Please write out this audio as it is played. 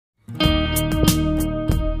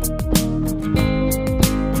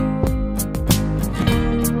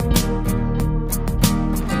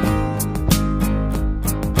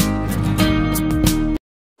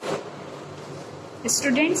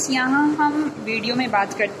यहाँ हम वीडियो में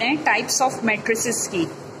बात करते हैं टाइप्स ऑफ मैट्रिसेस की।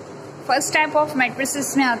 फर्स्ट टाइप ऑफ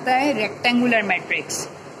मैट्रिसेस में आता है rectangular matrix.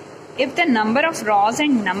 If the number of rows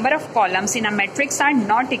and number of columns in a matrix are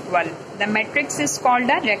not equal, the matrix is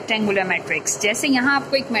called a rectangular matrix. जैसे यहाँ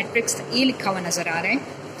आपको एक matrix A लिखा हुआ नजर आ रहा है।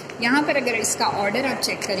 यहाँ पर अगर इसका ऑर्डर आप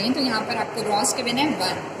चेक करें तो यहाँ पर आपको रॉज गिवन है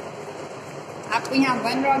 1, आपको यहाँ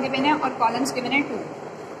 1 रॉ गिवन है और कॉलम्स गिवन है 2।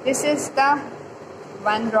 This is the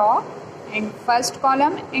 1 raw and first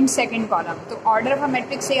column and second column. तो ऑर्डर ऑफ अ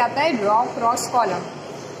मैट्रिक्स से आता है रॉ क्रॉस कॉलम।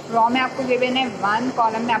 रॉ में आपको गिवन है 1,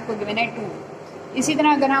 कॉलम में आपको गिवन है 2। इसी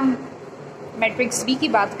तरह अगर हम मैट्रिक्स बी की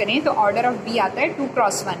बात करें तो ऑर्डर ऑफ बी आता है 2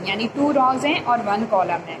 क्रॉस 1, यानी 2 रॉज हैं और 1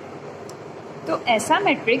 कॉलम है। तो ऐसा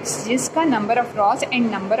मैट्रिक्स जिसका number of rows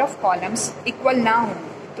and number of columns equal ना हो,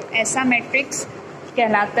 तो ऐसा मैट्रिक्स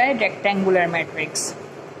कहलाता है rectangular matrix.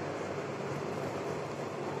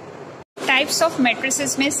 Types of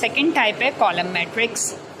matrices में सेकंड टाइप है column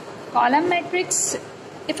matrix. Column matrix,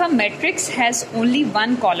 if a matrix has only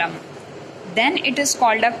 1 column then it is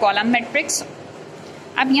called a column matrix.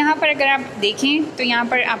 अब यहाँ पर अगर आप देखें तो यहाँ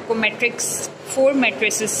पर आपको मैट्रिक्स 4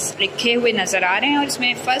 मैट्रिसेस लिखे हुए नज़र आ रहे हैं और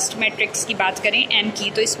इसमें फर्स्ट मैट्रिक्स की बात करें एम की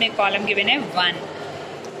तो इसमें कॉलम गिवन है 1।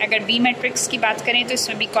 अगर बी मैट्रिक्स की बात करें तो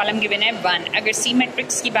इसमें भी कॉलम गिवन है 1। अगर सी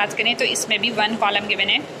मैट्रिक्स की बात करें तो इसमें भी 1 कॉलम गिवन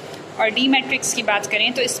है और डी मैट्रिक्स की बात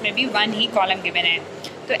करें तो इसमें भी 1 ही कॉलम गिवन है।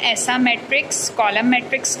 तो ऐसा मैट्रिक्स कॉलम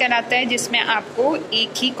मैट्रिक्स कहलाता है जिसमें आपको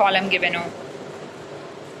एक ही कॉलम गिवन हो।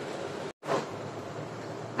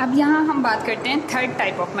 अब यहाँ हम बात करते हैं थर्ड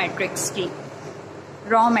टाइप ऑफ मैट्रिक्स की,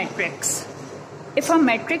 raw matrix. If a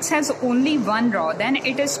matrix has only 1 raw then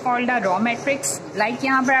it is called a raw matrix. Like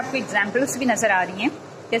यहाँ पर आपको एग्जाम्पल्स भी नज़र आ रही हैं।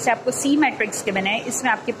 जैसे आपको सी मैट्रिक्स के बने, इसमें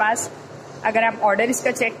आपके पास अगर आप ऑर्डर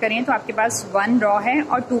इसका चेक करें तो आपके पास 1 रॉ है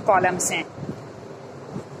और 2 कॉलम्स हैं।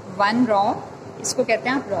 1 रॉ, इसको कहते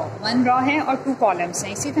हैं आप रॉ, 1 रॉ है और 2 कॉलम्स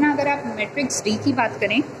हैं। इसी तरह अगर आप मैट्रिक्स डी की बात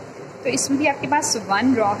करें तो इसमें भी आपके पास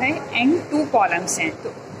 1 रॉ है एंड 2 कॉलम्स हैं।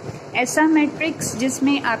 तो ऐसा मैट्रिक्स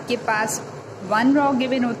जिसमें आपके पास 1 रॉ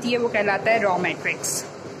गिवन होती है वो कहलाता है रॉ मैट्रिक्स।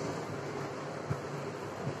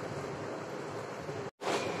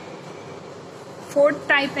 फोर्थ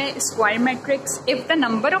टाइप है square matrix. If the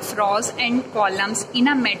number of rows and columns in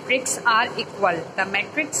a matrix are equal, the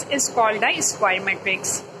matrix is called a square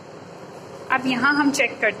matrix. अब यहाँ हम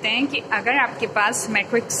चेक करते हैं कि अगर आपके पास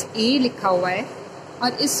मैट्रिक्स ए लिखा हुआ है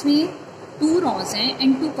और इसमें 2 रॉज हैं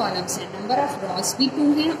एंड 2 कॉलम्स हैं, नंबर ऑफ रॉज भी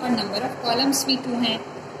 2 हैं और नंबर ऑफ कॉलम्स भी 2 हैं,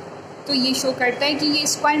 तो ये शो करता है कि ये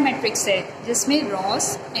स्क्वायर मैट्रिक्स है जिसमें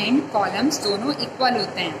रॉज एंड कॉलम्स दोनों इक्वल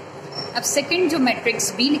होते हैं। अब सेकंड जो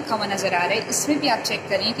मैट्रिक्स बी लिखा हुआ नज़र आ रहा है, इसमें भी आप चेक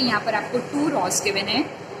करें कि यहाँ पर आपको 2 रॉज गिवन है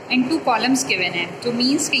एंड 2 कॉलम्स गिवन है, तो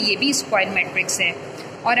मीन्स कि ये भी स्क्वायर मैट्रिक्स है।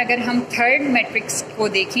 और अगर हम थर्ड मैट्रिक्स को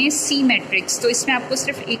देखें सी मैट्रिक्स, तो इसमें आपको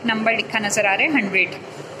सिर्फ एक नंबर लिखा नज़र आ रहा है 100।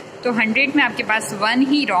 तो 100 में आपके पास 1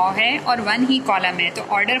 ही रॉ है और 1 ही कॉलम है, तो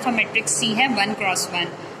ऑर्डर ऑफ अ मैट्रिक्स सी है 1 क्रॉस 1,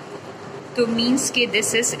 तो मीन्स के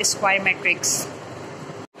this is square matrix.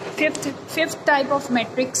 Fifth type of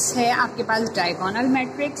matrix है आपके पास diagonal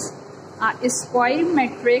matrix. Square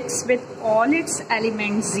matrix with all it's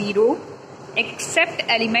elements 0 accept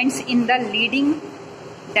elements in the leading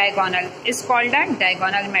diagonal is called a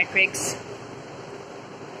diagonal matrix.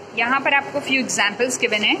 यहाँ पर आपको few examples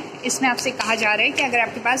given है। इसमें आपसे कहा जा रहा है कि अगर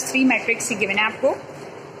आपके पास 3 मैट्रिक्स गिवन है आपको,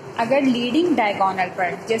 अगर लीडिंग डायगोनल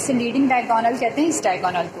पर, जैसे लीडिंग डायगोनल कहते हैं इस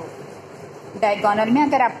डायगोनल को, डायगोनल में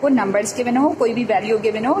अगर आपको नंबर्स गिवन हो, कोई भी वैल्यू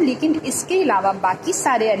गिवन हो, लेकिन इसके अलावा बाकी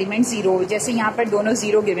सारे एलिमेंट 0 हो, जैसे यहाँ पर दोनों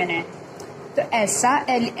 0 गिवन है, तो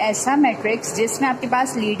ऐसा मैट्रिक्स जिसमें आपके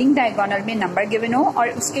पास लीडिंग डायगोनल में नंबर गिवन हो और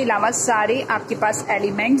उसके अलावा सारे आपके पास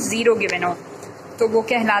एलिमेंट 0 गिवन हो, तो वो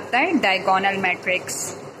कहलाता है diagonal matrix.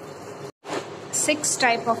 6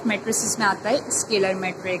 type of matrices में आता है scalar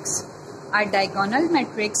matrix. A diagonal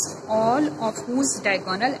matrix all of whose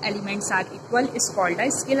diagonal elements are equal is called a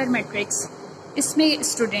scalar matrix। इसमें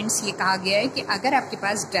स्टूडेंट्स ये कहा गया है कि अगर आपके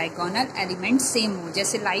पास डायगोनल एलिमेंट सेम हो,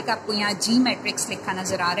 जैसे लाइक आपको यहाँ जी मैट्रिक्स लिखा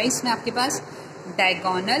नज़र आ रहा है, इसमें आपके पास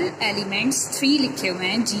डायगोनल एलिमेंट्स 3 लिखे हुए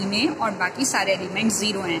हैं जी में और बाकी सारे एलिमेंट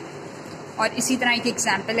 0 हैं। और इसी तरह एक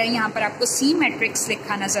एग्जाम्पल है, यहाँ पर आपको सी मैट्रिक्स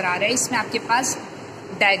लिखा नज़र आ रहा है, इसमें आपके पास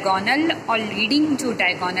डायगोनल और लीडिंग जो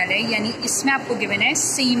डायगोनल है, यानी इसमें आपको गिवन है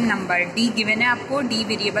सेम नंबर डी गिवन है, आपको डी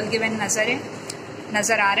वेरिएबल गिवन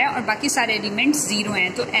नज़र आ रहा है और बाकी सारे एलिमेंट्स 0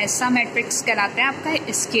 हैं, तो ऐसा मैट्रिक्स कहलाता है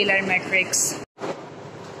आपका स्केलर मैट्रिक्स।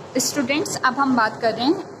 स्टूडेंट्स, अब हम बात कर रहे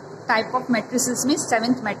हैं टाइप ऑफ मैट्रिसेस में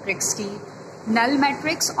 7th मैट्रिक्स की, नल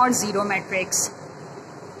मैट्रिक्स और ज़ीरो मैट्रिक्स।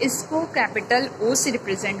 इसको कैपिटल O से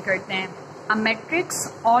रिप्रेजेंट करते हैं। A matrix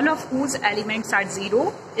all of whose elements are 0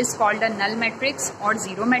 is called a null matrix or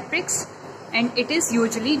zero matrix and it is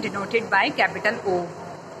usually denoted by capital O।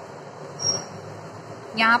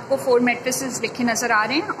 यहाँ आपको 4 matrices लिखे नज़र आ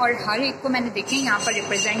रहे हैं और हर एक को मैंने देखे यहाँ पर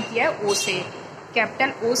रिप्रेजेंट किया है ओ से,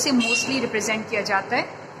 कैपिटल ओ से मोस्टली रिप्रेजेंट किया जाता है।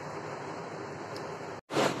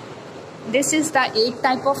 This is the 8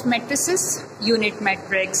 type of matrices. Unit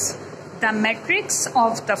matrix, the matrix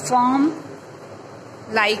of the form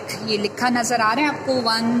like ये लिखा नज़र आ रहा है आपको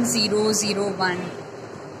 1 0 0 1।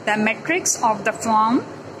 The matrix of the form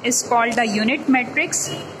is called the unit matrix.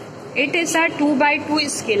 It is a 2 by 2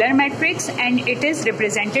 scalar matrix and it is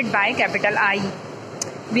represented by capital I,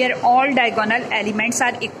 where all diagonal elements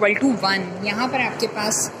are equal to 1. यहाँ पर आपके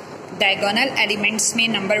पास diagonal elements में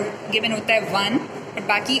number given होता है 1 और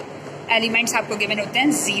बाकी elements आपको given होते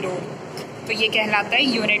हैं 0, तो ये कहलाता है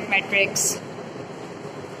यूनिट मैट्रिक्स।